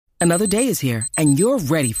Another day is here, and you're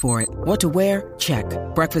ready for it. What to wear? Check.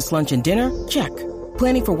 Breakfast, lunch, and dinner? Check.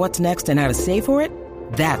 Planning for what's next and how to save for it?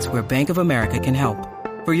 That's where Bank of America can help.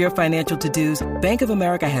 For your financial to-dos, Bank of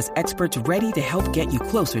America has experts ready to help get you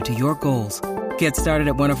closer to your goals. Get started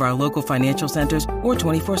at one of our local financial centers or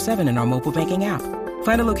 24/7 in our mobile banking app.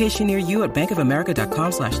 Find a location near you at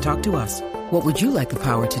bankofamerica.com/talktous. What would you like the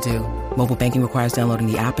power to do? Mobile banking requires downloading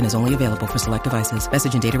the app and is only available for select devices.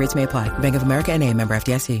 Message and data rates may apply. Bank of America N.A., member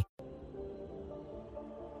FDIC.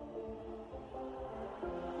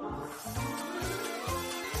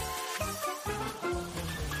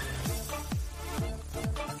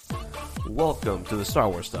 Welcome to the Star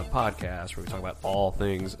Wars Stuff Podcast, where we talk about all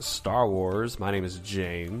things Star Wars. My name is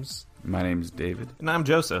James. My name's David. And I'm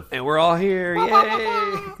Joseph. And we're all here.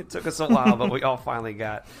 Yay! It took us a while, but we all finally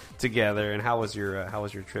got together. And how was your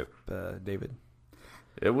trip, David?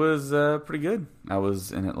 It was pretty good. I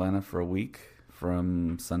was in Atlanta for a week,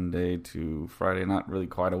 from Sunday to Friday. Not really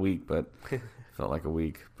quite a week, but felt like a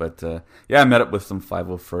week. But yeah, I met up with some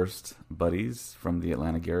 501st buddies from the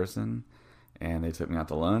Atlanta Garrison. And they took me out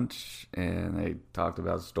to lunch, and they talked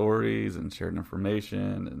about stories and shared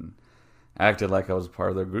information and acted like I was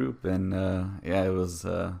part of their group. And yeah, it was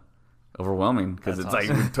overwhelming because it's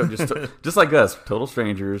awesome. Like just like us, total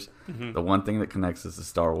strangers. Mm-hmm. The one thing that connects us is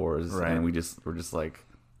Star Wars, right? And we just like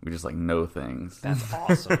know things. That's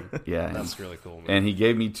awesome. Yeah, that's really cool. Man. And he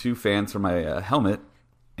gave me 2 fans for my helmet,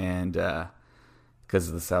 and because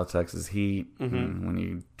of the South Texas heat, mm-hmm. when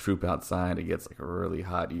you troop outside, it gets like really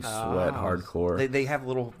hot. You sweat hardcore. They have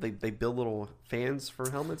they build little fans for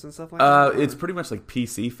helmets and stuff like that. It's pretty much like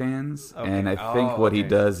PC fans, okay. And I think what he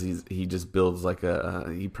does is he just builds like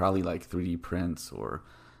he probably like 3D prints or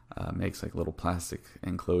makes like a little plastic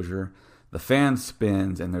enclosure. The fan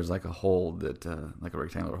spins, and there's like a hole that like a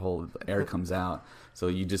rectangular hole that the air comes out. So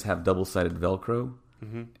you just have double-sided Velcro,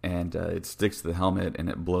 mm-hmm. and it sticks to the helmet, and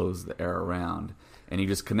it blows the air around. And you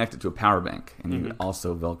just connect it to a power bank, and you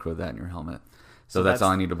also Velcro that in your helmet. So that's all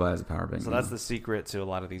I need to buy is a power bank. So that's the secret to a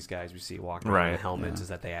lot of these guys we see walking around with helmets, is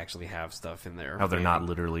that they actually have stuff in there. How they're not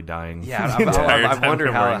literally dying. Yeah, I've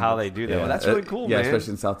wondered how they do that. Well, that's really cool, man. Yeah,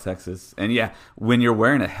 especially in South Texas. And yeah, when you're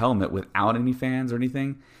wearing a helmet without any fans or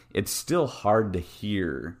anything, it's still hard to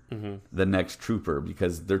hear the next trooper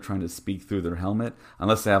because they're trying to speak through their helmet,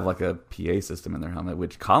 unless they have like a PA system in their helmet,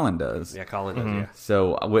 which Colin does. Yeah, Colin does, yeah.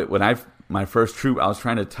 So when my first troop, I was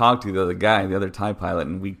trying to talk to the other guy, the other TIE pilot,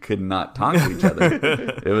 and we could not talk to each other.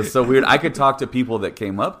 It was so weird. I could talk to people that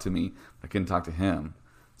came up to me. I couldn't talk to him.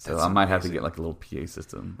 So I might have to get like a little PA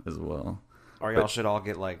system as well. Or y'all should all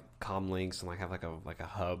get like comm links and like have like a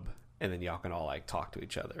hub, and then y'all can all like talk to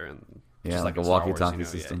each other and just like a walkie-talkie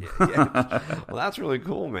system. Yeah. Well, that's really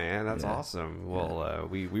cool, man. That's awesome. Well,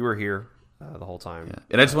 we were here the whole time. Yeah.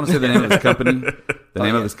 And I just want to say the name of his company. The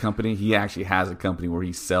name of his company, he actually has a company where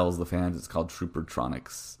he sells the fans. It's called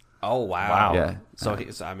Troopertronics. Oh, wow. Yeah. So,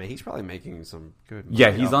 he's probably making some good money.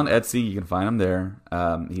 Yeah, he's on Etsy. You can find him there.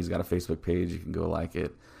 He's got a Facebook page. You can go like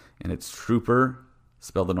it. And it's Trooper,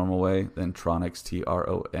 spelled the normal way, then Tronics,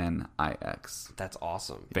 Tronix. That's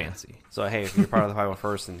awesome. Fancy. So, hey, if you're part of the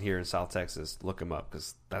 501st and here in South Texas, look him up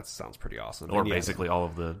because that sounds pretty awesome. Or basically all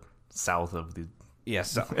of the south of the...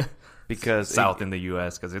 Yes, because... south in the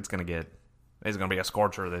U.S. because it's going to be a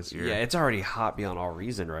scorcher this year. Yeah, it's already hot beyond all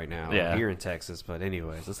reason right now here in Texas. But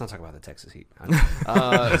anyways, let's not talk about the Texas heat.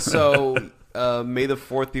 So May the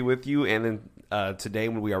 4th be with you. And then today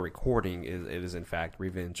when we are recording, it is in fact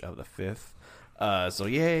Revenge of the 5th. So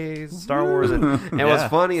yay, Star Wars. And what's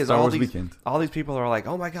funny is all these people are like,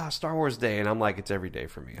 oh my gosh, Star Wars Day. And I'm like, it's every day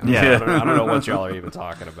for me. I don't know what y'all are even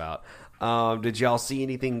talking about. Did y'all see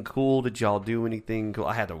anything cool? Did y'all do anything cool?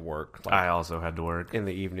 I had to work. I also had to work in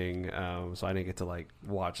the evening, so I didn't get to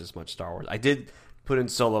watch as much Star Wars. I did put in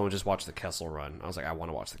Solo and just watch the Kessel Run. I was like, I want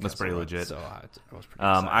to watch the Kessel Run. That's pretty legit. So I was pretty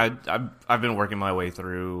excited. I've been working my way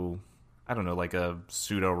through, I don't know, like a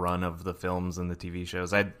pseudo run of the films and the TV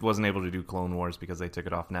shows. I wasn't able to do Clone Wars because they took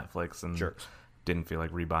it off Netflix and didn't feel like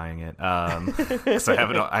rebuying it. So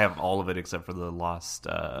I have all of it except for the lost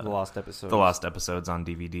episodes. The lost episodes on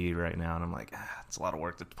DVD right now, and I'm like, it's a lot of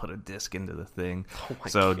work to put a disc into the thing.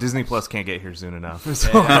 So Disney Plus can't get here soon enough. That's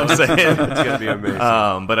all I'm saying. It's gonna be amazing.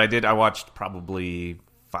 But I watched probably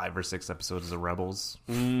 5 or 6 episodes of Rebels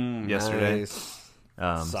yesterday. Nice.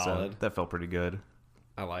 So Solid. that felt pretty good.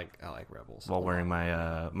 I like Rebels while wearing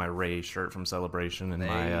my my Rey shirt from Celebration and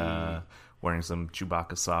my wearing some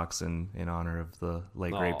Chewbacca socks in honor of the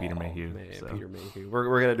late great Peter Mayhew. Man, so. Peter Mayhew.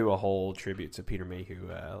 We're gonna do a whole tribute to Peter Mayhew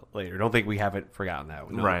later. Don't think we haven't forgotten that.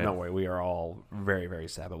 No, right? No way. We are all very, very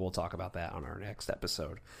sad, but we'll talk about that on our next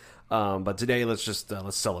episode. But today, let's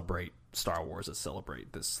celebrate Star Wars. Let's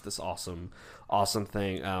celebrate this awesome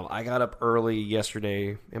thing. I got up early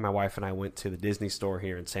yesterday, and my wife and I went to the Disney store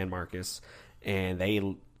here in San Marcos, and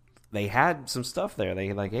they had some stuff there.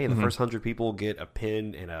 They like, hey, the first 100 people get a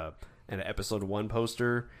pin and an episode 1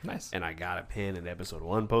 poster. Nice. And I got a pin and episode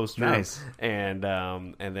 1 poster. Nice. And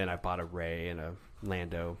then I bought a Rey and a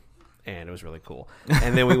Lando, and it was really cool.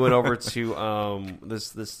 And then we went over to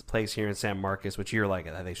this place here in San Marcos, which you're like,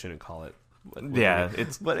 they shouldn't call it. Yeah,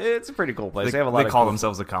 but it's a pretty cool place. They call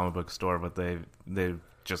themselves a comic book store, but they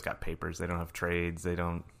just got papers. They don't have trades. They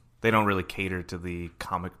don't really cater to the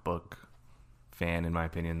comic book fan, in my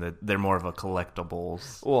opinion. That they're more of a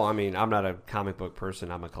collectibles. Well, I mean, I'm not a comic book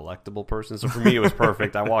person. I'm a collectible person. So for me, it was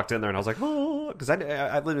perfect. I walked in there and I was like, oh, because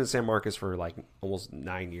I lived in San Marcos for like almost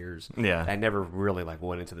 9 years. Yeah, I never really like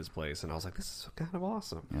went into this place, and I was like, this is kind of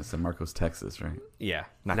awesome. Yeah, San Marcos, Texas, right? Yeah,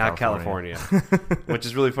 not California. Which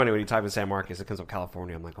is really funny when you type in San Marcos, it comes up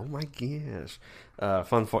California. I'm like, oh my gosh.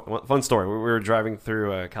 Fun story. We were driving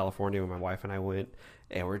through California when my wife and I went.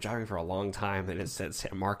 And we were driving for a long time, and it said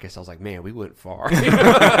San Marcos. I was like, man, we went far.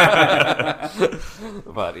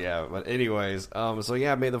 But anyways, so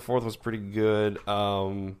yeah, May the 4th was pretty good.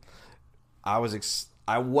 I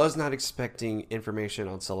was not expecting information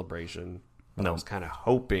on Celebration. But I was kind of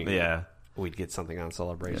hoping we'd get something on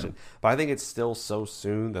Celebration. Yeah. But I think it's still so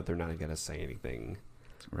soon that they're not going to say anything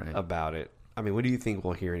about it. I mean, what do you think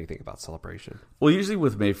we'll hear anything about Celebration? Well, usually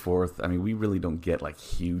with May 4th, I mean, we really don't get like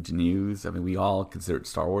huge news. I mean, we all consider it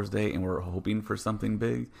Star Wars Day, and we're hoping for something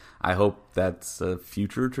big. I hope that's a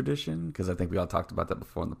future tradition, because I think we all talked about that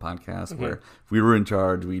before on the podcast, where if we were in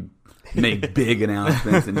charge, we'd make big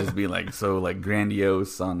announcements and just be like so like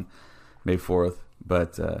grandiose on May 4th.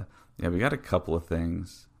 But yeah, we got a couple of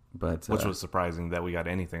things. But which was surprising that we got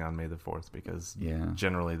anything on May the 4th, because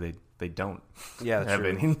generally they don't have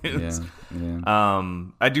any news. Yeah.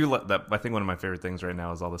 I do that. I think one of my favorite things right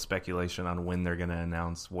now is all the speculation on when they're going to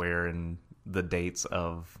announce where and the dates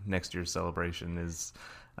of next year's celebration is.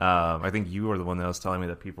 I think you were the one that was telling me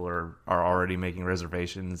that people are already making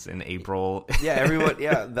reservations in April. Yeah, everyone.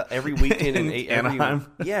 Yeah, every weekend in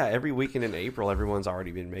Anaheim. Every weekend in April, everyone's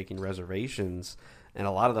already been making reservations. And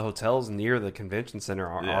a lot of the hotels near the convention center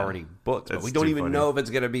are already booked. But we don't even know if it's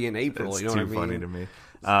going to be in April. It's you know what I mean? funny to me.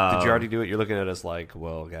 Did you already do it? You're looking at us like,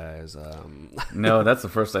 well, guys. No, that's the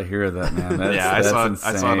first I hear of that, man. I saw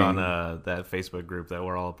it on that Facebook group that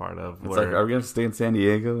we're all a part of. It's like, are we going to stay in San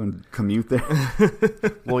Diego and commute there?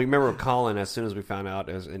 Well, you remember Colin, as soon as we found out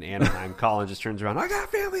it was in Anaheim, Colin just turns around, I got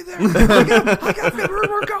family there. I got family where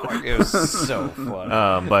we're going. It was so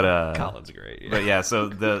fun. But Colin's great. Yeah. But yeah, so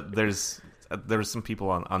there was some people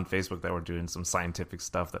on Facebook that were doing some scientific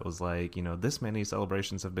stuff that was like, this many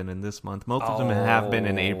celebrations have been in this month. Most of them have been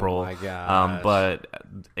in April. My gosh. But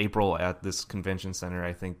April at this convention center,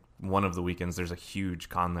 I think one of the weekends, there's a huge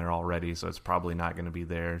con there already, so it's probably not going to be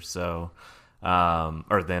there. So,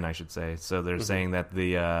 or then I should say. So they're saying that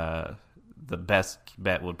the best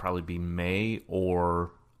bet would probably be May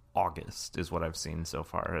or August is what I've seen so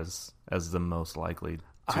far as the most likely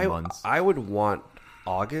 2 months. I would want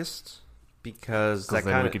August. Because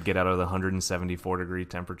then we could get out of the 174-degree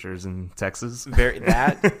temperatures in Texas.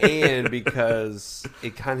 And because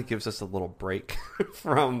it kind of gives us a little break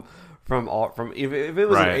from if it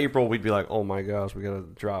was in April, we'd be like, oh my gosh, we got to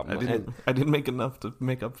drop. I didn't make enough to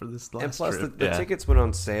make up for this last trip. And plus, the tickets went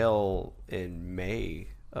on sale in May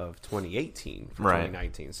of 2018 for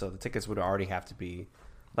 2019, so the tickets would already have to be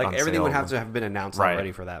like everything would have to have been announced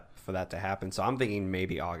already for that to happen. So I'm thinking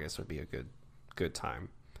maybe August would be a good time.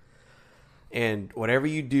 And whatever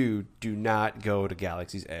you do not go to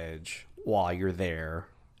Galaxy's Edge while you're there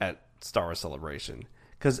at Star Wars Celebration.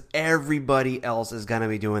 Because everybody else is going to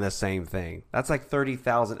be doing the same thing. That's like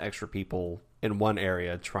 30,000 extra people in one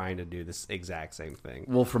area trying to do this exact same thing.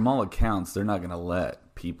 Well, from all accounts, they're not going to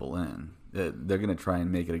let people in. They're going to try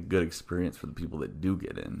and make it a good experience for the people that do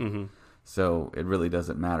get in. Mm-hmm. So it really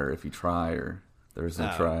doesn't matter if you try or there is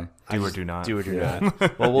no try. Do or do not. Do or do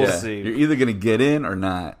not. Well, we'll see. You're either going to get in or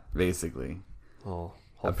not, basically. Oh,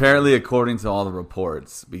 apparently, according to all the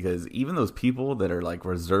reports, because even those people that are like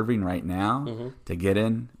reserving right now to get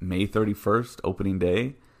in May 31st, opening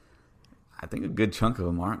day, I think a good chunk of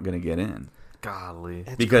them aren't going to get in. Golly.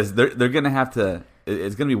 Because they're going to have to,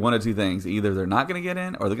 it's going to be one of two things. Either they're not going to get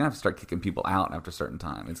in or they're going to have to start kicking people out after a certain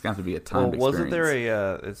time. It's going to have to be a timed experience. Wasn't there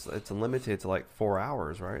it's limited to like 4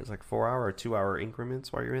 hours, right? It's like 4 hour or 2 hour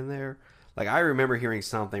increments while you're in there. Like I remember hearing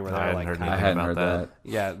something where they were like, I hadn't heard that.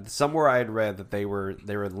 Yeah, somewhere I had read that they were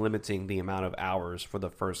limiting the amount of hours for the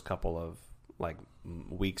first couple of like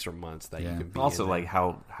weeks or months that you can be. Also, like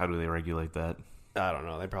how do they regulate that? I don't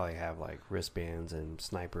know. They probably have like wristbands and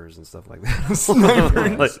snipers and stuff like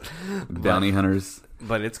that. Like, bounty hunters.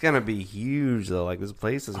 But it's gonna be huge though. Like this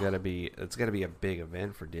place is gonna be a big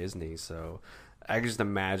event for Disney. So I can just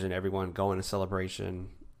imagine everyone going to Celebration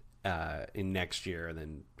in next year, and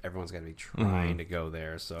then everyone's gonna be trying to go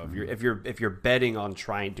there. So if you're betting on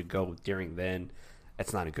trying to go during then,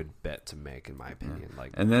 it's not a good bet to make, in my opinion.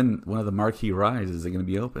 Like, and then one of the marquee rides is going to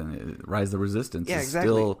be open. Rise of the Resistance is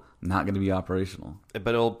still not going to be operational, but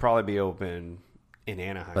it'll probably be open in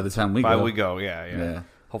Anaheim by the time we go. Yeah.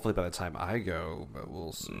 Hopefully by the time I go, but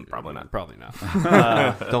we'll see. Probably not.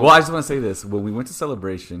 Well, I just want to say this: when we went to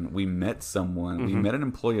Celebration, we met someone. We met an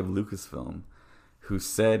employee of Lucasfilm who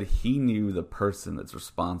said he knew the person that's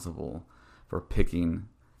responsible for picking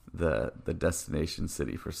the destination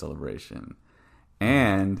city for Celebration.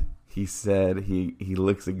 And he said he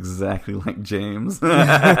looks exactly like James.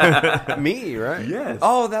 Me, right? Yes.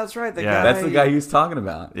 Oh, that's right. The guy. That's the guy he was talking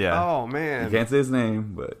about. Yeah. Oh, man. You can't say his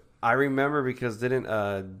name, but I remember because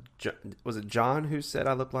was it John who said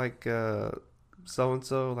I look like so and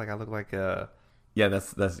so? Like I look like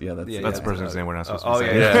that's the person's name we're not supposed to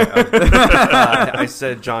say. Yeah. I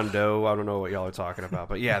said John Doe. I don't know what y'all are talking about,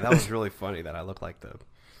 but yeah, that was really funny that I look like the.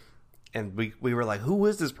 And we were like, who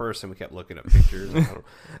is this person? We kept looking at pictures.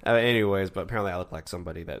 Anyways, but apparently I look like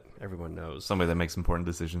somebody that everyone knows. Somebody that makes important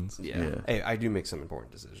decisions. Yeah. Hey, I do make some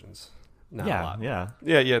important decisions. Not a lot.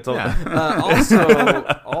 Yeah, totally.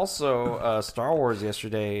 Yeah. Also, Star Wars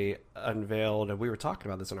yesterday unveiled, and we were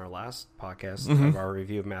talking about this in our last podcast of our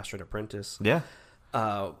review of Master and Apprentice. Yeah.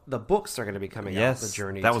 The books are going to be coming out. The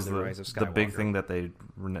Journey to the Rise of Skywalker. The big thing that they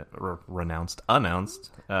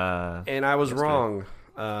announced. And I was wrong.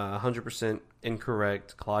 100%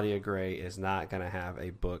 incorrect. Claudia Gray is not going to have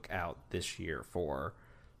a book out this year for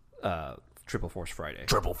Triple Force Friday.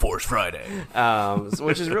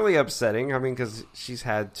 Which is really upsetting. I mean, because she's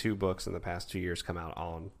had 2 books in the past 2 years come out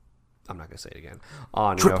on. I'm not going to say it again.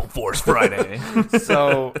 On Triple Force Friday.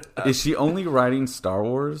 So is she only writing Star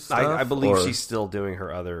Wars stuff? I believe she's still doing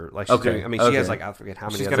her other. Like she's doing. I mean, she has like I forget how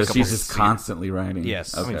many. She's just constantly writing.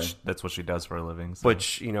 Yes. Okay. I mean, that's what she does for a living. So.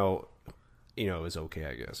 Which is okay,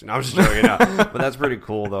 I guess. I'm just joking out, but that's pretty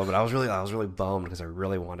cool though. But I was really bummed because I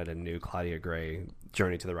really wanted a new Claudia Gray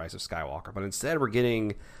Journey to the Rise of Skywalker, but instead we're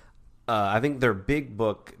getting. I think their big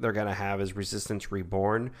book they're gonna have is Resistance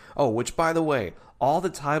Reborn. Oh, which by the way, all the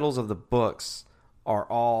titles of the books are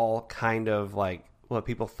all kind of like what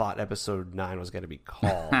people thought Episode 9 was going to be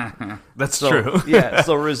called. That's true. Yeah.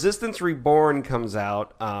 So Resistance Reborn comes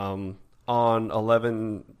out on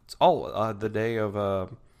 11. The day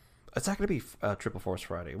of. It's not going to be Triple Force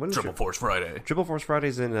Friday. When is Triple Force Friday? Triple Force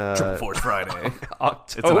Friday's in Triple Force Friday. October,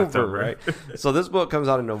 it's in October, right? So this book comes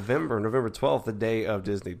out in November 12th, the day of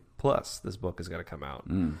Disney Plus. This book is going to come out.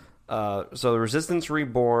 So the Resistance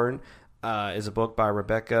Reborn is a book by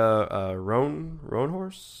Rebecca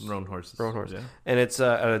Roanhorse, yeah. And it's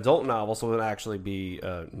an adult novel, so it'll actually be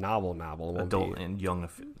a novel. Adult and young.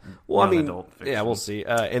 Adult fiction. Yeah, we'll see.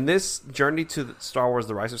 In this Journey to Star Wars: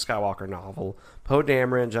 The Rise of Skywalker novel, Poe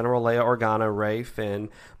Dameron, General Leia Organa, Rey, Finn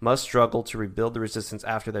must struggle to rebuild the Resistance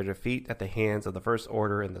after their defeat at the hands of the First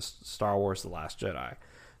Order in the Star Wars: The Last Jedi.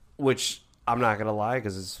 Which I'm not gonna lie,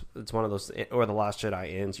 because it's one of those, or The Last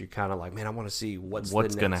Jedi ends, you're kind of like, man, I want to see what's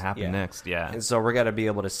gonna happen next. Yeah, and so we're gonna be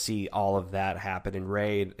able to see all of that happen, and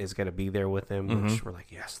Rey is gonna be there with him, which we're like,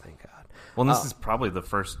 yes, thank God. Well, this is probably the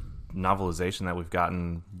first novelization that we've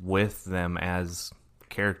gotten with them as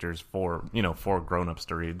characters for grown-ups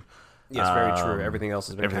to read. Yes, very true. Everything else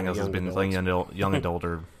has been like young adult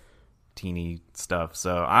or teeny stuff.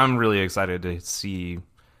 So I'm really excited to see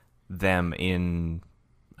them in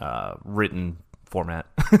written format.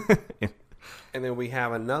 And then we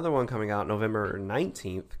have another one coming out November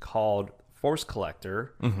 19th called Force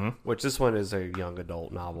Collector, which this one is a young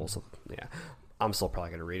adult novel. So yeah, I'm still probably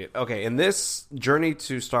going to read it. Okay, in this Journey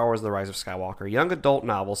to Star Wars: The Rise of Skywalker, young adult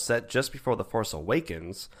novel set just before The Force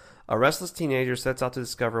Awakens, a restless teenager sets out to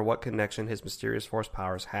discover what connection his mysterious Force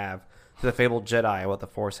powers have to the fabled Jedi and what the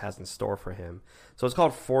Force has in store for him. So it's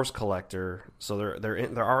called Force Collector. So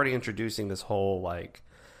they're already introducing this whole like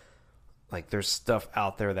there's stuff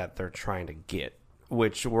out there that they're trying to get,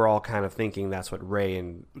 which we're all kind of thinking that's what Rey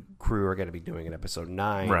and crew are going to be doing in Episode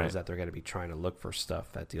 9, right. Is that they're going to be trying to look for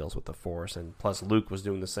stuff that deals with the Force, and plus Luke was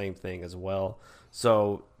doing the same thing as well.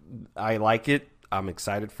 So I like it. I'm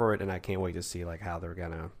excited for it, and I can't wait to see like how they're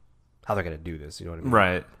gonna do this. You know what I mean?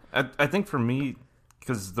 Right. I think for me,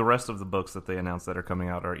 because the rest of the books that they announced that are coming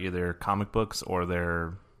out are either comic books or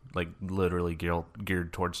they're like literally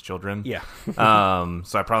geared towards children. Yeah.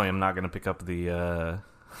 So I probably am not going to pick up the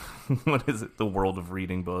what is it? The World of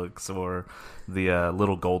Reading books or the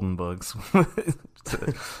Little Golden books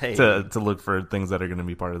to look for things that are going to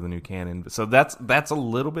be part of the new canon. So that's a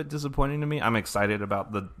little bit disappointing to me. I'm excited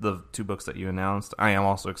about the 2 books that you announced. I am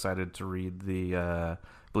also excited to read the I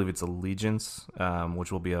believe it's Allegiance,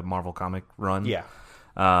 which will be a Marvel comic run. Yeah.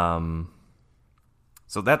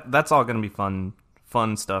 So that's all going to be fun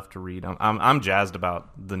stuff to read. I'm jazzed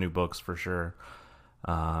about the new books for sure.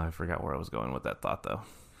 I forgot where I was going with that thought though.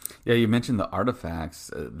 Yeah, you mentioned the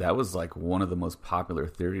artifacts. That was like one of the most popular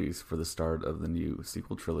theories for the start of the new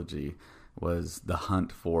sequel trilogy was the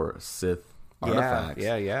hunt for Sith artifacts.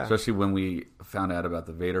 Yeah. Especially when we found out about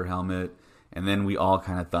the Vader helmet, and then we all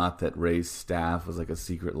kind of thought that Rey's staff was like a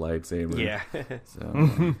secret lightsaber. Yeah.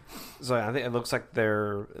 So I think it looks like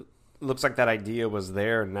that idea was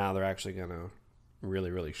there, and now they're actually going to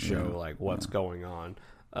really, really show like what's going on.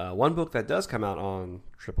 One book that does come out on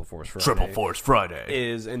Triple Force Friday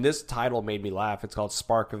is, and this title made me laugh. It's called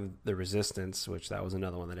Spark of the Resistance, which that was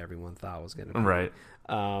another one that everyone thought was going to be right.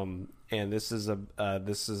 And this is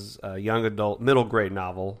a young adult middle grade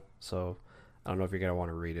novel. So I don't know if you're going to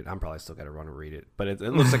want to read it. I'm probably still going to want to read it, but it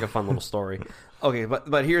looks like a fun little story. Okay,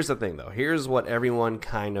 but here's the thing though. Here's what everyone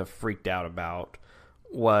kind of freaked out about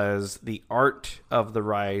was the art of the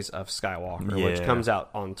Rise of Skywalker, which comes out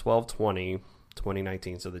on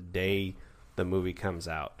 12/20/2019, so the day the movie comes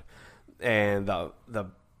out. And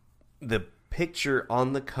the picture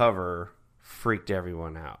on the cover freaked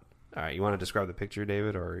everyone out. All right, you want to describe the picture,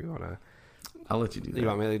 David, or you want to? I'll let you do that. You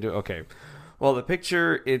want me to do it? Okay. Well, the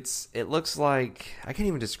picture, it looks like, I can't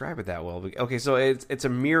even describe it that well. Okay, so it's a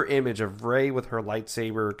mirror image of Rey with her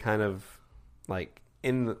lightsaber kind of like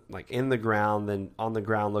in the ground, then on the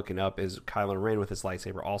ground looking up is Kylo Ren with his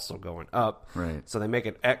lightsaber also going up. Right. So they make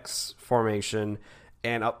an X formation,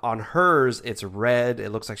 and up on hers it's red.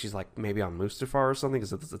 It looks like she's like maybe on Mustafar or something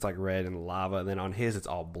because it's like red and lava. And then on his it's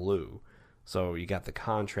all blue. So you got the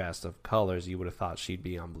contrast of colors. You would have thought she'd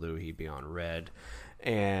be on blue, he'd be on red,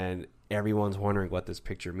 and everyone's wondering what this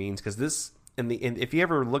picture means because this if you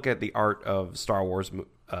ever look at the art of Star Wars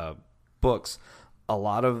books. A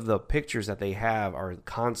lot of the pictures that they have are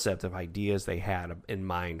concept of ideas they had in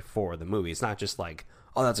mind for the movie. It's not just like,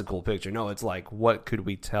 oh, that's a cool picture. No, it's like, what could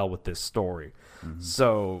we tell with this story? Mm-hmm.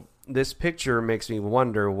 So this picture makes me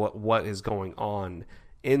wonder what is going on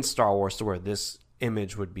in Star Wars to where this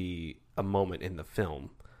image would be a moment in the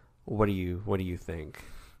film. What do you think?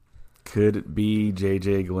 Could it be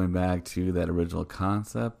JJ going back to that original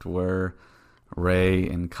concept where Rey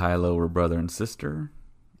and Kylo were brother and sister?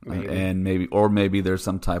 Maybe. And maybe there's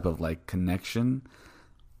some type of like connection,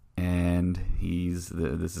 and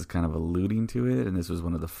this is kind of alluding to it, and this was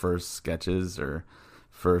one of the first sketches or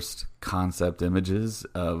first concept images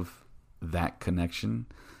of that connection.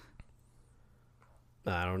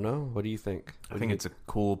 I don't know. What do you think? I think it's a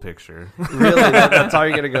cool picture. Really? That's all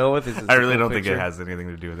you're gonna go with? I really don't think it has anything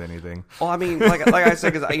to do with anything. Well, I mean, like I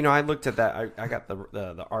said, because I looked at that. I got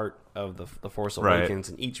the art of the Force Awakens,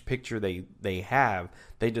 and each picture they have,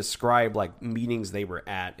 they describe like meetings they were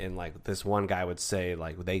at, and like this one guy would say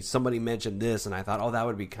like somebody mentioned this, and I thought, oh, that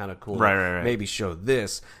would be kind of cool. Right. Maybe show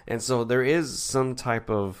this, and so there is some type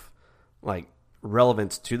of like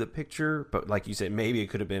relevance to the picture, but like you said, maybe it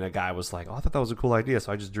could have been a guy was like, oh, I thought that was a cool idea,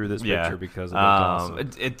 so I just drew this picture because it looked awesome.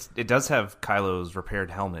 It does have Kylo's repaired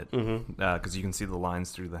helmet because you can see the lines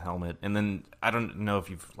through the helmet, and then I don't know if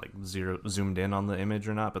you've like zoomed in on the image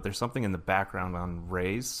or not, but there's something in the background on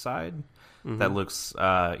Rey's side that looks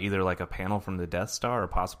either like a panel from the Death Star or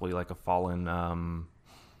possibly like a fallen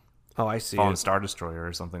oh, I see. Fallen Star Destroyer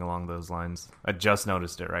or something along those lines. I just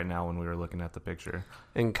noticed it right now when we were looking at the picture.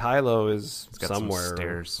 And Kylo is somewhere some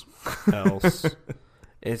stairs else.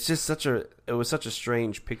 It's just it was such a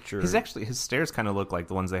strange picture. His stairs kind of look like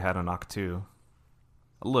the ones they had on Ahch-To.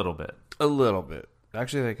 A little bit.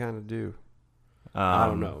 Actually, they kind of do. I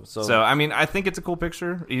don't know. So, I mean, I think it's a cool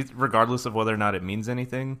picture, regardless of whether or not it means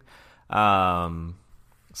anything.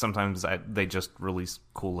 Sometimes they just release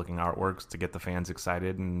cool-looking artworks to get the fans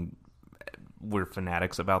excited, and we're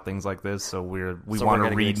fanatics about things like this. So we want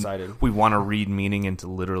to read. We want to read meaning into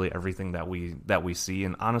literally everything that we see,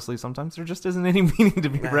 and honestly, sometimes there just isn't any meaning to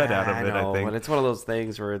be read out of it. I think, but it's one of those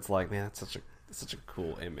things where it's like, man, that's such a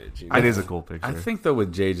cool image. You know? It is a cool picture. I think though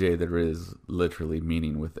with JJ, there is literally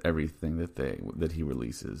meaning with everything that he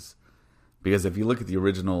releases, because if you look at the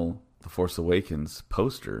original The Force Awakens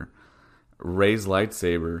poster, Rey's staff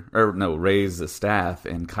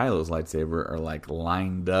and Kylo's lightsaber are like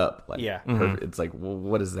lined up. Like, perfect. It's like, well,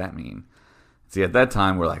 what does that mean? See, at that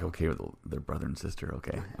time, we're like, okay, they're brother and sister.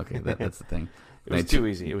 Okay, that's the thing. It was too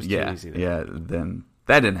easy. It was too easy. Yeah, then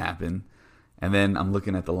that didn't happen. And then I'm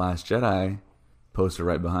looking at the Last Jedi poster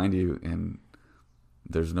right behind you, and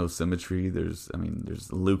there's no symmetry. There's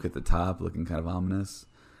Luke at the top looking kind of ominous.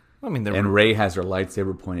 I mean, and Rey has her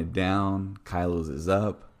lightsaber pointed down. Kylo's is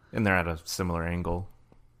up. And they're at a similar angle.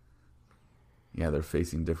 Yeah, they're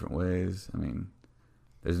facing different ways. I mean,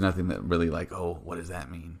 there's nothing that really like, oh, what does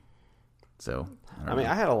that mean? So, I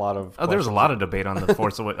had a lot of. There was a lot of debate on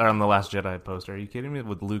the on the Last Jedi poster. Are you kidding me?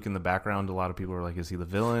 With Luke in the background, a lot of people were like, "Is he the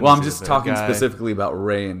villain?" Well, I'm just talking specifically about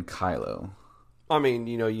Rey and Kylo. I mean,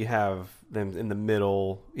 you have them in the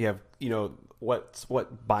middle. You have,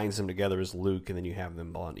 what binds them together is Luke, and then you have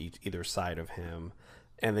them on either side of him,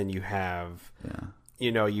 and then you have. Yeah.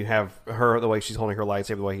 You have her, the way she's holding her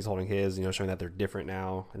lightsaber, the way he's holding his, showing that they're different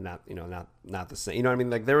now and not the same. You know what I mean?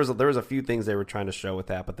 Like there was a few things they were trying to show with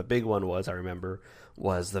that, but the big one was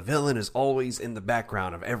the villain is always in the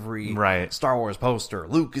background of every Star Wars poster.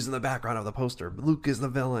 Luke is in the background of the poster. Luke is the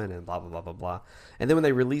villain, and blah blah blah blah blah. And then when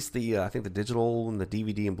they released the I think the digital and the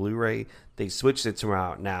DVD and Blu-ray, they switched it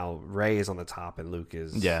to now Rey is on the top and Luke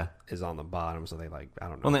is on the bottom. So they I don't know.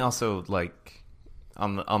 Well, and they also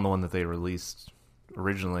on the one that they released.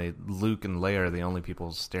 Originally, Luke and Leia are the only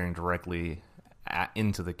people staring directly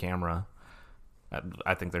into the camera.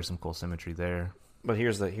 I think there's some cool symmetry there. But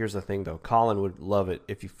here's the thing, though. Colin would love it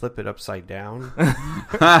if you flip it upside down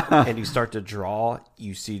and you start to draw.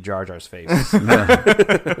 You see Jar Jar's face in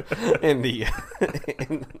the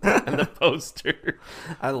poster.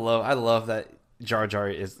 I love that Jar Jar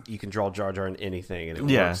is. You can draw Jar Jar in anything, and it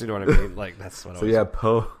works. You know what I mean? Like that's what.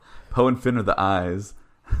 So Poe and Finn are the eyes.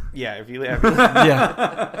 Yeah, if you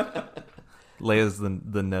Leia's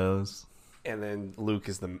the nose, and then Luke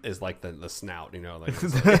is like the snout,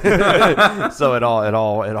 so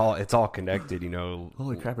it's all connected,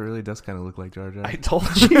 Holy crap! It really does kind of look like Jar Jar. I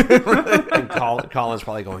told you. And Colin's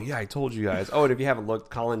probably going, yeah, I told you guys. Oh, and if you haven't looked,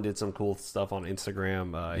 Colin did some cool stuff on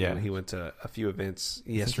Instagram. He went to a few events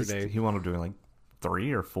yesterday. He wound up doing like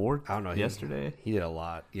 3 or 4. I don't know. Yesterday, he did a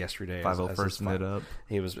lot yesterday. 501st Knit Up.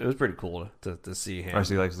 It was pretty cool to see him. Or as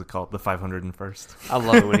he likes to call it, the 501st. I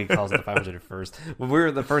love it when he calls it the 501st.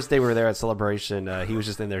 When the first day we were there at Celebration, he was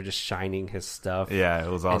just in there just shining his stuff. Yeah,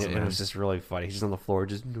 it was awesome. It was just really funny. He's just on the floor,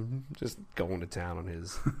 just going to town on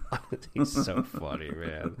his. He's so funny,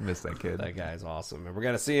 man. Miss that kid. That guy's awesome, and we're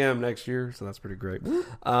gonna see him next year, so that's pretty great.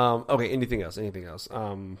 Okay, anything else?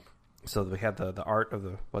 So we had the art of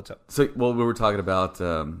the what's up. So we were talking about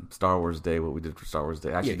Star Wars Day, what we did for Star Wars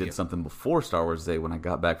Day. I actually did something before Star Wars Day when I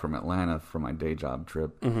got back from Atlanta for my day job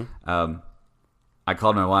trip. Mm-hmm. I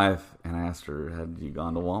called my wife and I asked her, "Had you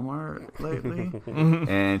gone to Walmart lately?"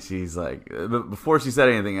 And she's like, but before she said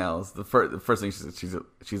anything else, the first thing she said,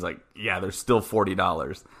 she's like, "Yeah, they're still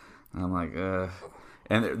 $40." And I'm like,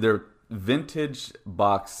 and they're vintage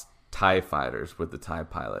box TIE fighters with the TIE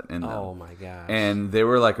pilot in them. Oh my gosh. And they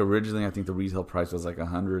were like originally, I think the retail price was like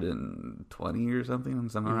 $120 or something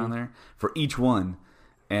around there for each one.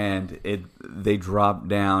 And they dropped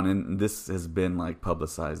down, and this has been like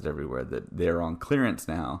publicized everywhere that they're on clearance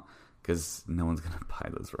now because no one's going to buy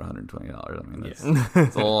those for $120. I mean,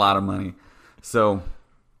 that's a lot of money. So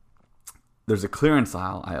there's a clearance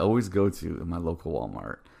aisle I always go to in my local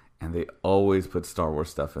Walmart, and they always put Star Wars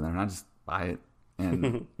stuff in there, and I just buy it.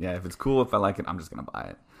 And if it's cool, if I like it, I'm just gonna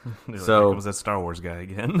buy it. So like, was that Star Wars guy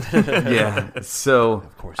again? So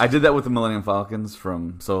of course I did that with the Millennium Falcons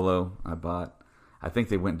from Solo. I think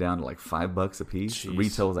they went down to like $5 a piece. Jeez.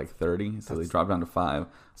 Retail was like $30, so they dropped down to $5.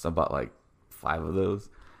 So I bought like 5 of those,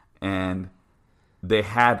 and they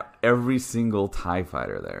had every single TIE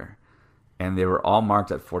fighter there, and they were all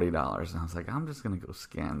marked at $40. And I was like, I'm just gonna go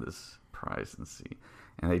scan this price and see.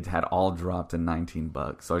 And they had all dropped to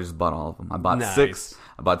 $19, so I just bought all of them. I bought six.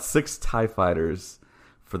 I bought 6 TIE fighters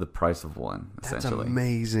for the price of one. Essentially, that's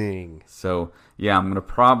amazing. So I'm gonna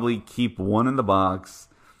probably keep one in the box,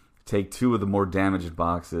 take 2 of the more damaged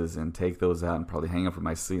boxes, and take those out and probably hang up from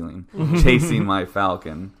my ceiling, chasing my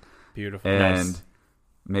Falcon. Beautiful. And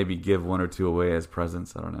maybe give 1 or 2 away as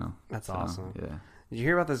presents. I don't know. That's awesome. Yeah. Did you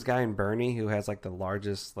hear about this guy in Bernie who has like the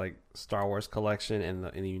largest like Star Wars collection in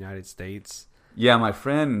the United States? Yeah, my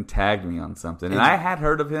friend tagged me on something, and I had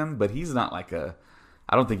heard of him, but he's not like I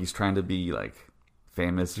don't think he's trying to be like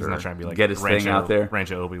famous. He's not trying to be like get his thing out there.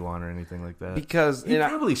 Rancho Obi-Wan or anything like that. Because he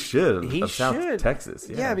probably should. He should. South Texas.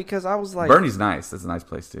 Yeah, because I was like, Bernie's nice. That's a nice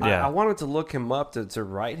place too. I wanted to look him up to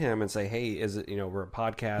write him and say, hey, is it, we're a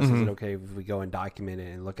podcast. Is it okay if we go and document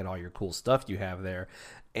it and look at all your cool stuff you have there?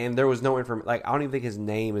 And there was no information. Like, I don't even think his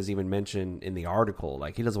name is even mentioned in the article.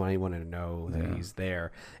 Like, he doesn't want anyone to know that he's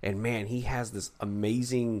there. And man, he has this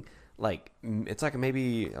amazing, like, it's like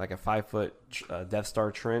maybe like a 5-foot Death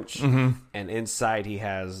Star trench, and inside he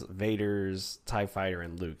has Vader's TIE Fighter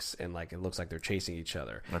and Luke's, and like it looks like they're chasing each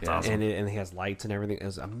other. That's awesome. And he has lights and everything. It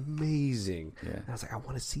was amazing. Yeah. And I was like, I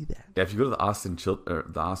want to see that. Yeah, if you go to the Austin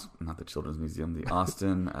not the Children's Museum, the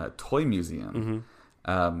Austin Toy Museum,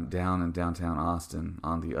 down in downtown Austin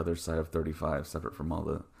on the other side of 35, separate from all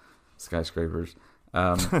the skyscrapers.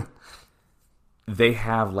 They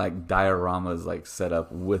have like dioramas like set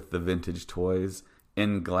up with the vintage toys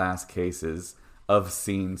in glass cases of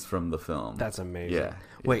scenes from the film. That's amazing. Yeah.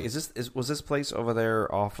 Wait, was this place over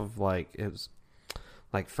there off of like it was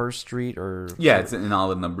like First Street or it's in all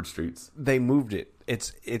the numbered streets. They moved it.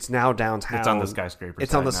 It's now downtown. It's on the skyscraper.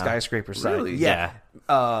 It's on the skyscraper side. Really? Yeah.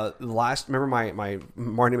 Remember my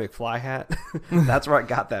Marty McFly hat? That's where I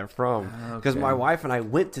got that from. Because my wife and I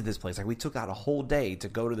went to this place. Like, we took out a whole day to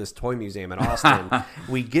go to this toy museum in Austin.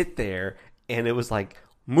 We get there and it was like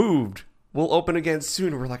moved. We'll open again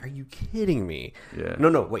soon. We're like, are you kidding me? Yeah.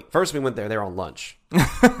 No, wait. First we went there. They were on lunch.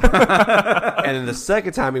 And then the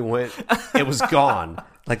second time we went, it was gone.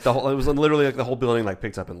 Like it was literally like the whole building like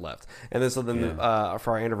picked up and left. And then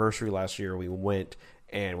for our anniversary last year, we went.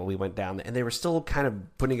 And when we went down there, and they were still kind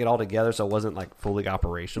of putting it all together, so it wasn't like fully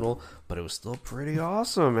operational, but it was still pretty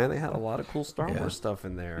awesome, man. They had a lot of cool Star Wars stuff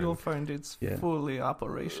in there. You'll find it's fully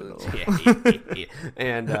operational.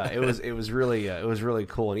 And it was really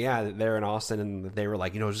cool. And they're in Austin, and they were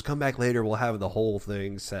like, just come back later. We'll have the whole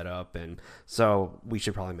thing set up, and so we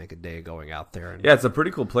should probably make a day going out there. And, it's a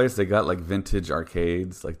pretty cool place. They got like vintage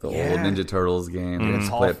arcades, like the old Ninja Turtles game. It's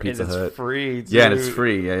play at Pizza Hut. It's free. Dude. Yeah, and it's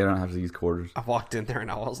free. Yeah, you don't have to use quarters. I walked in there and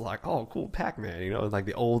I was like, oh, cool Pac-Man, like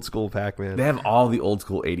the old school Pac-Man. They have all the old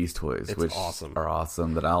school 80s toys, which awesome. Are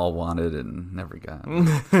awesome, that I all wanted and never got.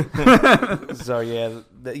 So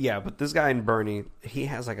but this guy in Bernie, he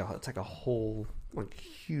has it's like a whole like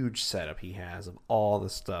huge setup he has of all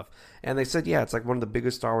this stuff. And they said, it's like one of the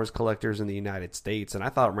biggest Star Wars collectors in the United States. And I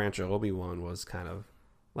thought Rancho Obi-Wan was kind of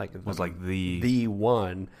like the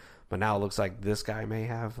one. But now it looks like this guy may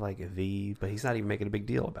have but he's not even making a big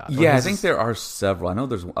deal about it. Yeah, I think there are several. I know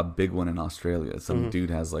there's a big one in Australia. Some dude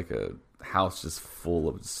has like a house just full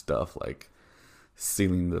of stuff, like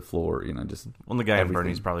sealing the floor, just the guy in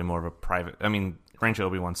Bernie's probably more of a private. I mean, Rancho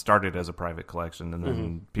Obi-Wan started as a private collection, and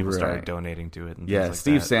then people started donating to it. And things like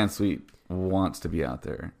Steve that. Sansweet wants to be out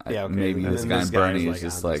there. Yeah, okay. Maybe this guy in Bernie is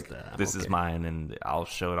just like, this is mine, and I'll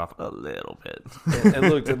show it off a little bit.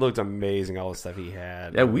 It looked amazing, all the stuff he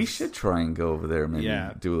had. Yeah, we should try and go over there, maybe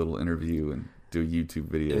do a little interview and do a YouTube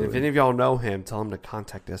video. And if any of y'all know him, tell him to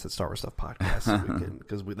contact us at Star Wars Stuff Podcast, so we can,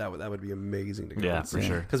 because that would be amazing to go. Yeah, for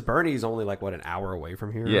sure. Because Bernie's only an hour away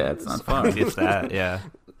from here. Yeah, it's not far. It's that. Yeah.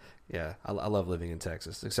 Yeah, I love living in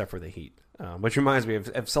Texas, except for the heat. Which reminds me,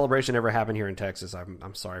 if Celebration ever happened here in Texas,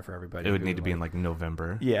 I'm sorry for everybody. It would need to be in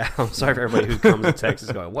November. Yeah, I'm sorry for everybody who comes to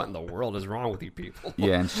Texas going, what in the world is wrong with you people?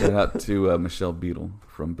 Yeah, and shout out to Michelle Beadle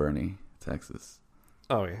from Bernie, Texas.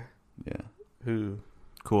 Oh, yeah. Yeah. Who?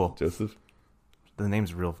 Cool. Joseph. The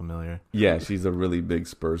name's real familiar. Yeah, she's a really big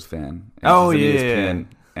Spurs fan. And she's an ESPN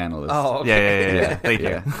analyst. Oh, okay. Yeah. Thank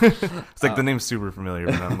you. It's like the name's super familiar,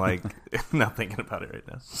 but I'm like not thinking about it right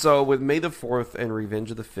now. So with May the 4th and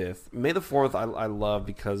Revenge of the 5th, May the 4th I love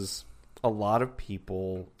because a lot of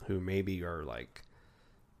people who maybe are like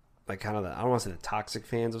kind of I don't want to say the toxic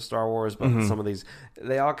fans of Star Wars, but some of these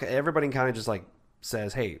everybody kind of just like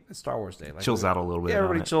says, hey, it's Star Wars Day. Like, chills out a little bit. Yeah,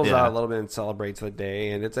 everybody chills out a little bit and celebrates the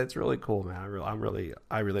day, and it's really cool, man. I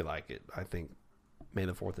really like it. I think May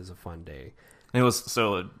the 4th is a fun day. And it was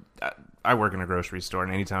I work in a grocery store,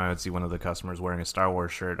 and anytime I would see one of the customers wearing a Star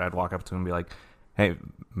Wars shirt, I'd walk up to him and be like, hey,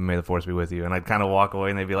 may the Force be with you. And I'd kind of walk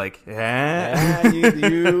away, and they'd be like, you.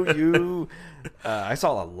 I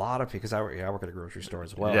saw a lot of people, because I work at a grocery store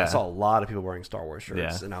as well. Yeah. I saw a lot of people wearing Star Wars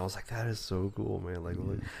shirts, and I was like, that is so cool,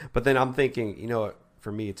 man. But then I'm thinking,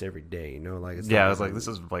 for me, it's every day, it's I was like, this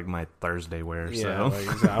is like my Thursday wear. Yeah,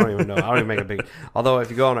 so I don't even know. I don't even make a big. Although, if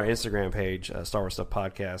you go on our Instagram page, Star Wars Stuff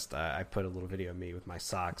Podcast, I put a little video of me with my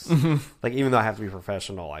socks. Like, even though I have to be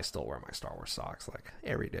professional, I still wear my Star Wars socks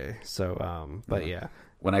every day. So, but yeah.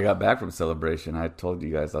 When I got back from Celebration, I told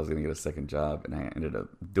you guys I was going to get a second job, and I ended up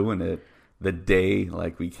doing it the day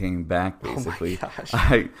we came back. Basically, oh my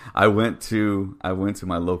gosh. I went to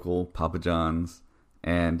my local Papa John's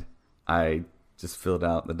and I just filled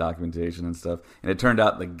out the documentation and stuff. And it turned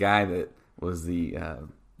out the guy that was the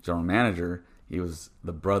general manager, he was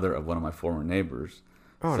the brother of one of my former neighbors.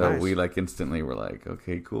 Oh, so nice. we instantly were like,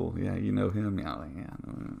 okay, cool. Yeah, you know him. Yeah, I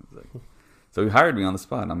know him. So he hired me on the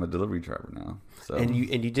spot. I'm a delivery driver now. So And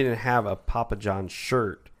you didn't have a Papa John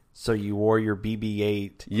shirt, so you wore your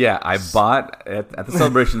BB-8. Yeah, I bought at the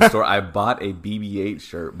Celebration store. I bought a BB-8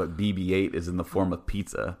 shirt, but BB-8 is in the form of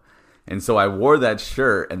pizza, and so I wore that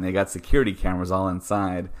shirt. And they got security cameras all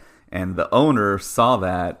inside. And the owner saw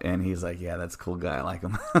that, and he's like, "Yeah, that's a cool guy. I like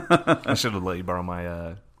him." I should have let you borrow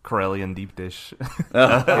my Corellian deep dish.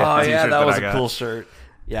 Yeah, that was a cool shirt.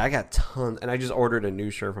 Yeah, I got tons, and I just ordered a new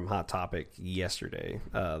shirt from Hot Topic yesterday.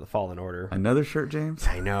 The Fallen Order. Another shirt, James?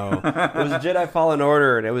 I know. It was a Jedi Fallen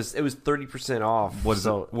Order, and it was 30% off. What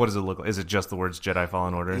does it look like? Is it just the words Jedi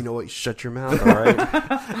Fallen Order? You know what? Shut your mouth, all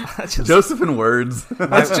right? Joseph and words.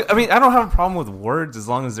 I mean, I don't have a problem with words as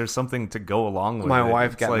long as there's something to go along with it. My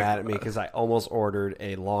wife got mad at me because I almost ordered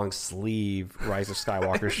a long sleeve Rise of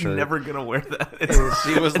Skywalker shirt. Never gonna wear that. And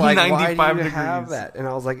she was like, "Why do you have that?" And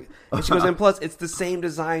I was like, and she goes, "And plus, it's the same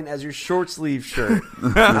design as your short sleeve shirt."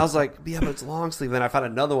 And I was like, "Yeah, but it's long sleeve." Then I found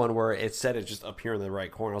another one where it said it's just up here in the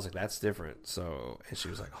right corner. I was like, "That's different." So, and she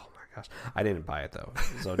was like, "Oh my gosh," I didn't buy it though,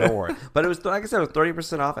 so don't worry. But it was, like I said, it was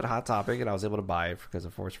 30% off at Hot Topic, and I was able to buy it because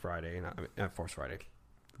of Force Friday. Force Friday.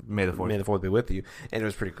 May the 4th. May the 4th be with you, and it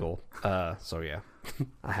was pretty cool. So yeah,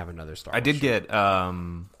 I have another Star Wars I did shirt. get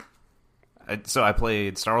so I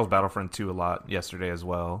played Star Wars Battlefront 2 a lot yesterday as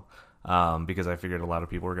well. Because I figured a lot of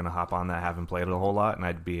people were going to hop on that haven't played it a whole lot, and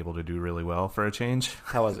I'd be able to do really well for a change.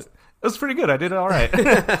 How was it? It was pretty good. I did it all right.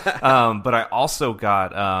 But I also got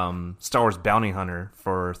Star Wars Bounty Hunter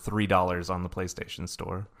for $3 on the PlayStation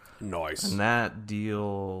Store. Nice. And that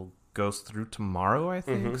deal goes through tomorrow, I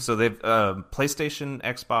think. Mm-hmm. So they've PlayStation,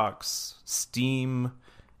 Xbox, Steam,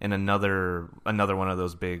 and another one of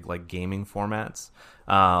those big like gaming formats.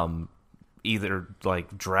 Either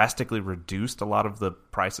like drastically reduced a lot of the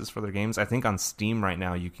prices for their games. I think on Steam right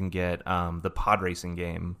now you can get the pod racing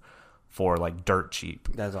game for like dirt cheap.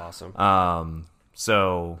 That's awesome.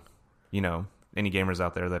 So, you know, any gamers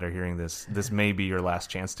out there that are hearing this may be your last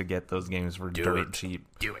chance to get those games for dirt cheap.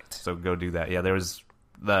 Do it. So go do that. Yeah, there was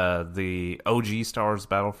the OG Star Wars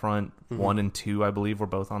Battlefront 1 and 2, I believe, were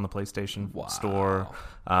both on the PlayStation Store.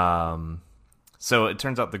 So it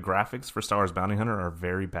turns out the graphics for Star Wars Bounty Hunter are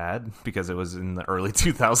very bad because it was in the early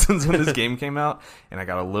 2000s when this game came out, and I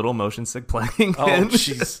got a little motion sick playing. Oh,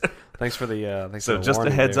 jeez! Thanks for the. Thanks so for the just a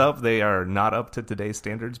heads there. up, they are not up to today's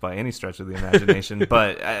standards by any stretch of the imagination.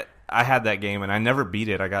 But I had that game and I never beat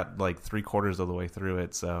it. I got like 3/4 of the way through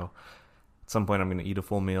it. So at some point, I'm going to eat a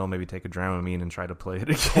full meal, maybe take a Dramamine, and try to play it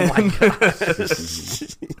again. Oh my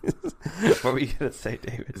gosh! What were you going to say,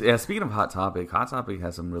 David? Yeah, speaking of Hot Topic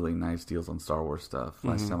has some really nice deals on Star Wars stuff.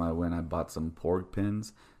 Last time I went, I bought some Porg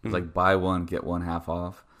pins. It was like buy one, get one half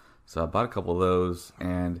off. So I bought a couple of those,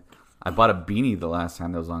 and I bought a beanie the last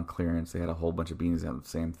time that was on clearance. They had a whole bunch of beanies that had the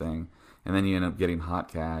same thing. And then you end up getting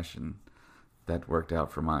hot cash, and that worked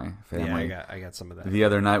out for my family. Yeah, I got some of that. The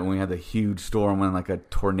other night when we had the huge storm, when like a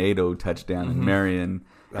tornado touched down in Marion,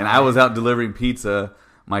 and I was out delivering pizza.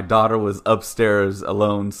 My daughter was upstairs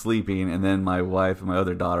alone sleeping, and then my wife and my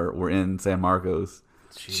other daughter were in San Marcos.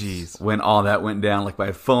 Jeez. When all that went down, like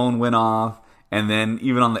my phone went off, and then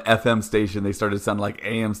even on the FM station, they started sounding like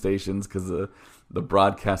AM stations because the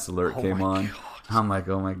broadcast alert came on. Gosh. I'm like,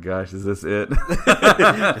 oh my gosh, is this it?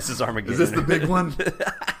 This is Armageddon. Is this the big one?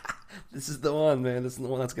 This is the one, man. This is the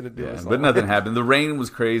one that's going to do it. But nothing happened. The rain was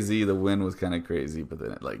crazy. The wind was kind of crazy, but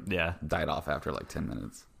then it died off after like 10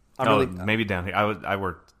 minutes. Maybe down here. I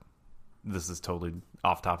worked. This is totally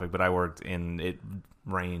off topic, but I worked in. It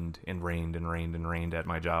rained and rained and rained and rained at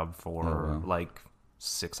my job for like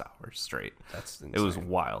 6 hours straight. That's insane. It was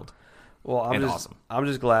wild. Well, awesome. I'm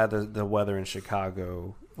just glad that the weather in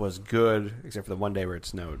Chicago was good, except for the one day where it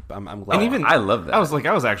snowed. I'm glad. And even I love that. I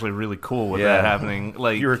was actually really cool with that happening.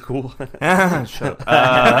 Like you were cool. Shut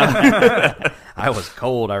up. I was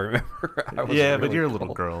cold. I remember. But you're a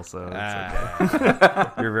little girl, so it's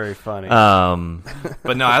okay. You're very funny.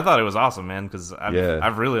 But no, I thought it was awesome, man, because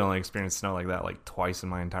I've really only experienced snow like that like twice in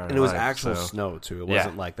my entire life. And it was actual snow too. It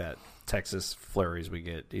wasn't like that Texas flurries we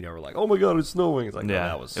get. You know, we're like, oh my god, it's snowing. It's like, no,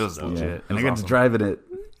 that was. It was legit. And I got to drive in it.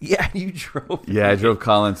 Yeah, you drove. Yeah, I drove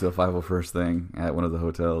Colin to a 501st thing at one of the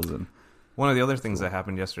hotels, and One of the other things that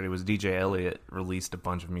happened yesterday was DJ Elliott released a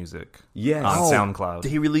bunch of music on Oh, SoundCloud.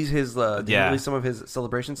 Did he release his? Did he release some of his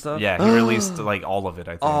celebration stuff? Yeah, he released like all of it.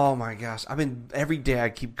 I think. Oh my gosh! Every day I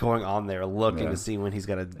keep going on there looking to see when he's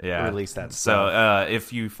gonna release that stuff. So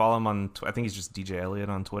if you follow him on, I think he's just DJ Elliott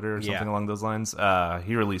on Twitter or something along those lines.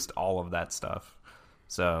 He released all of that stuff.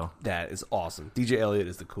 So that is awesome. DJ Elliott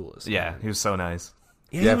is the coolest. Yeah, man. He was so nice.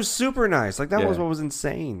 Yeah, he was super nice. Like that was what was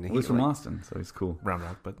insane. He's from Austin, so he's cool. Round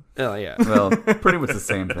Rock, but yeah. Well, pretty much the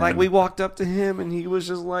same thing. Like we walked up to him and he was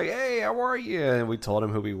just like, "Hey, how are you?" And we told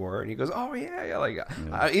him who we were, and he goes, "Oh yeah." Like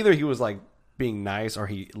either he was like being nice or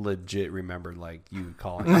he legit remembered like you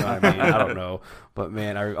calling. You know what I mean? I don't know, but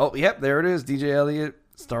man, there it is, DJ Elliott.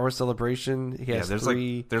 Star Wars Celebration. He has there's like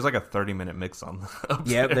a 30-minute mix on.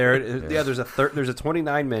 There it is. Yeah, there's a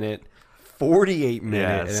 29-minute. 48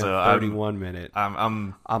 minute and so 31 minute.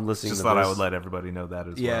 I'm listening. Just to thought this. I would let everybody know that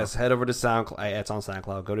as well. Yes, head over to SoundCloud. It's on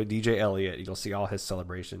SoundCloud. Go to DJ Elliott. You'll see all his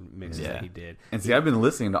celebration mixes that he did. And see, I've been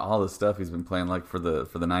listening to all the stuff he's been playing, like for the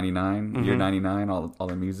 99 year 99, all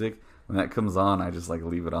the music. When that comes on, I just like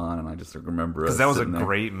leave it on, and I just remember because that was a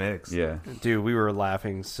great mix. Yeah, dude, we were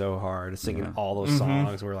laughing so hard singing all those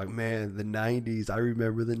songs. We were like, man, the '90s. I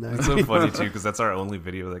remember the '90s. It's so funny too because that's our only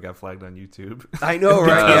video that got flagged on YouTube. I know,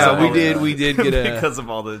 right? We did get a because of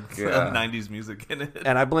all the '90s music in it.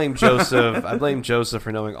 And I blame Joseph.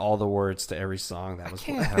 for knowing all the words to every song. That was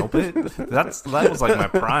can't help it. That was like my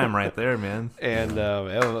prime right there, man. And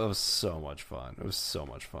it was so much fun. It was so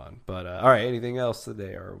much fun. But all right, anything else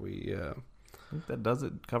today? Are we? I think that does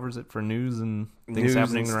it. Covers it for news and things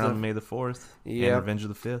happening around May the 4th and Revenge of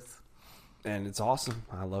the 5th. And it's awesome.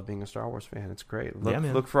 I love being a Star Wars fan. It's great.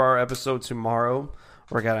 Look for our episode tomorrow.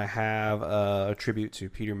 We're going to have a tribute to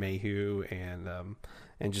Peter Mayhew and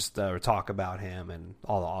just talk about him and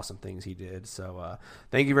all the awesome things he did. So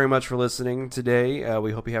thank you very much for listening today.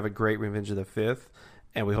 We hope you have a great Revenge of the 5th.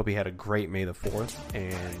 And we hope you had a great May the 4th.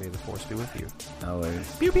 And may the Force be with you.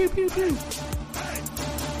 Always. Pew, pew, pew, pew.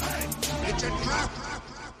 It's a trap!